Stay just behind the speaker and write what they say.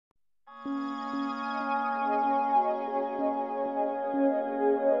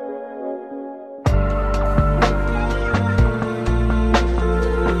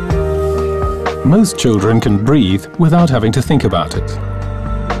Most children can breathe without having to think about it.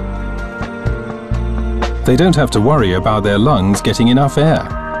 They don't have to worry about their lungs getting enough air.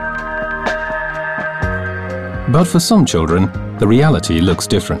 But for some children, the reality looks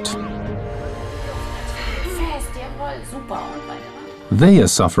different. They are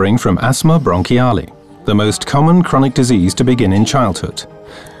suffering from asthma bronchiale, the most common chronic disease to begin in childhood.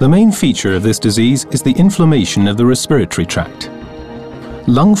 The main feature of this disease is the inflammation of the respiratory tract.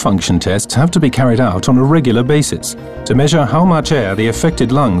 Lung function tests have to be carried out on a regular basis to measure how much air the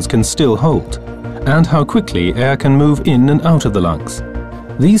affected lungs can still hold and how quickly air can move in and out of the lungs.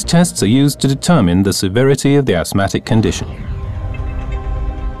 These tests are used to determine the severity of the asthmatic condition.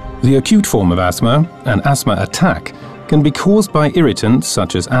 The acute form of asthma, an asthma attack, can be caused by irritants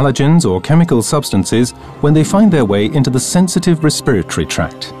such as allergens or chemical substances when they find their way into the sensitive respiratory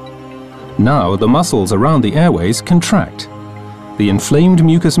tract. Now the muscles around the airways contract. The inflamed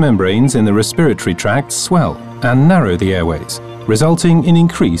mucous membranes in the respiratory tract swell and narrow the airways, resulting in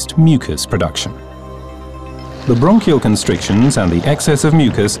increased mucus production. The bronchial constrictions and the excess of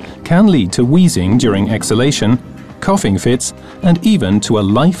mucus can lead to wheezing during exhalation, coughing fits, and even to a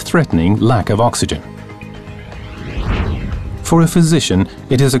life-threatening lack of oxygen. For a physician,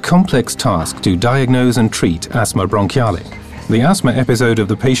 it is a complex task to diagnose and treat asthma bronchiale. The asthma episode of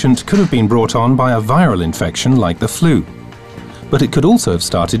the patient could have been brought on by a viral infection like the flu. But it could also have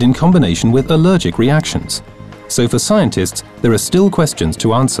started in combination with allergic reactions. So for scientists, there are still questions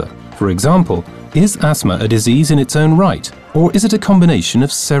to answer. For example, is asthma a disease in its own right, or is it a combination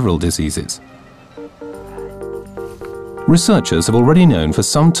of several diseases? Researchers have already known for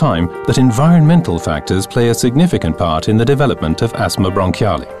some time that environmental factors play a significant part in the development of asthma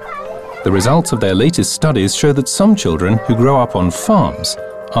bronchiale. The results of their latest studies show that some children who grow up on farms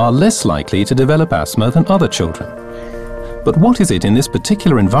are less likely to develop asthma than other children. But what is it in this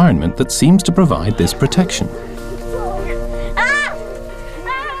particular environment that seems to provide this protection?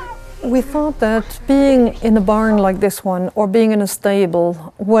 We thought that being in a barn like this one, or being in a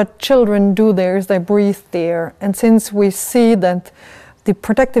stable, what children do there is they breathe there. And since we see that the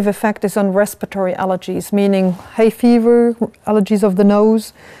protective effect is on respiratory allergies, meaning hay fever, allergies of the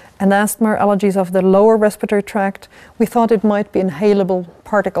nose, and asthma, allergies of the lower respiratory tract, we thought it might be inhalable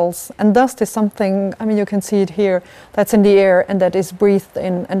particles. And dust is something, I mean, you can see it here, that's in the air and that is breathed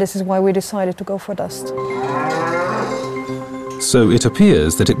in. And this is why we decided to go for dust. So it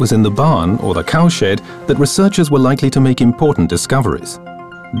appears that it was in the barn or the cowshed that researchers were likely to make important discoveries.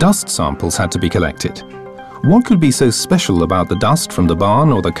 Dust samples had to be collected. What could be so special about the dust from the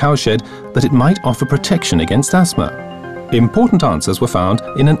barn or the cowshed that it might offer protection against asthma? Important answers were found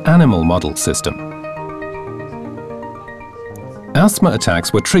in an animal model system. Asthma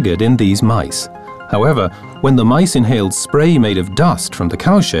attacks were triggered in these mice. However, when the mice inhaled spray made of dust from the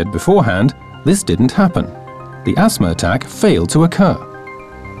cowshed beforehand, this didn't happen. The asthma attack failed to occur.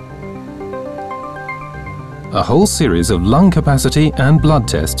 A whole series of lung capacity and blood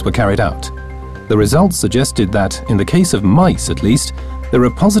tests were carried out. The results suggested that, in the case of mice at least, there are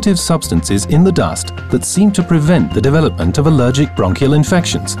positive substances in the dust that seem to prevent the development of allergic bronchial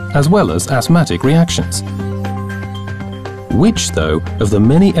infections, as well as asthmatic reactions. Which, though, of the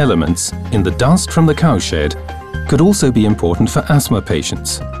many elements in the dust from the cowshed could also be important for asthma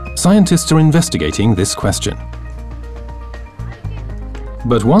patients? Scientists are investigating this question.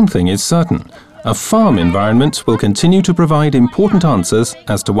 But one thing is certain, a farm environment will continue to provide important answers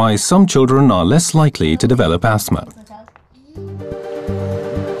as to why some children are less likely to develop asthma.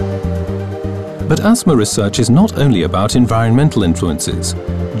 But asthma research is not only about environmental influences.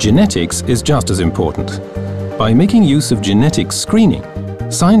 Genetics is just as important. By making use of genetic screening,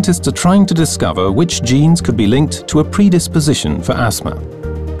 scientists are trying to discover which genes could be linked to a predisposition for asthma.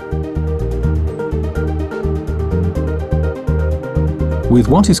 With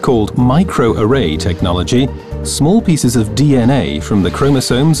what is called microarray technology, small pieces of DNA from the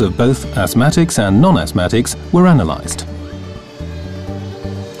chromosomes of both asthmatics and non-asthmatics were analyzed.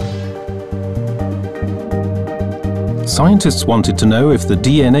 Scientists wanted to know if the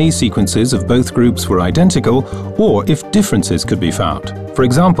DNA sequences of both groups were identical or if differences could be found, for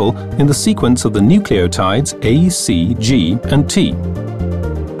example, in the sequence of the nucleotides A, C, G, and T.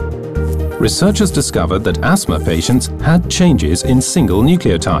 Researchers discovered that asthma patients had changes in single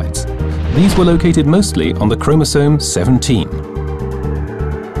nucleotides. These were located mostly on the chromosome 17.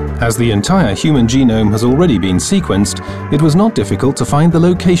 As the entire human genome has already been sequenced, it was not difficult to find the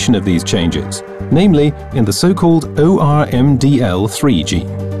location of these changes, namely in the so-called ORMDL3 gene.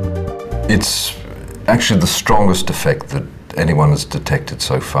 It's actually the strongest effect that anyone has detected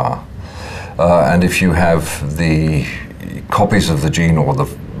so far. And if you have the copies of the gene or the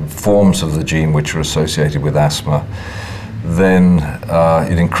forms of the gene which are associated with asthma, then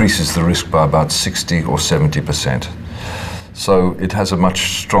it increases the risk by about 60 or 70%. So it has a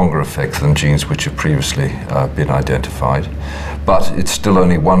much stronger effect than genes which have previously been identified, but it's still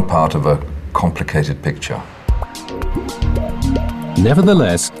only one part of a complicated picture.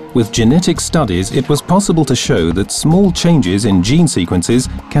 Nevertheless, with genetic studies, it was possible to show that small changes in gene sequences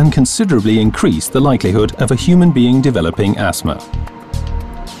can considerably increase the likelihood of a human being developing asthma.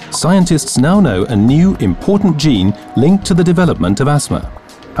 Scientists now know a new important gene linked to the development of asthma.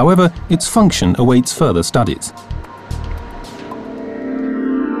 However, its function awaits further studies.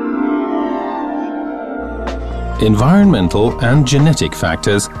 Environmental and genetic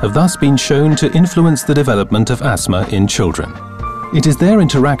factors have thus been shown to influence the development of asthma in children. It is their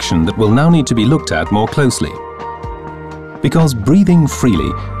interaction that will now need to be looked at more closely. Because breathing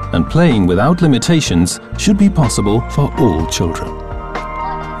freely and playing without limitations should be possible for all children.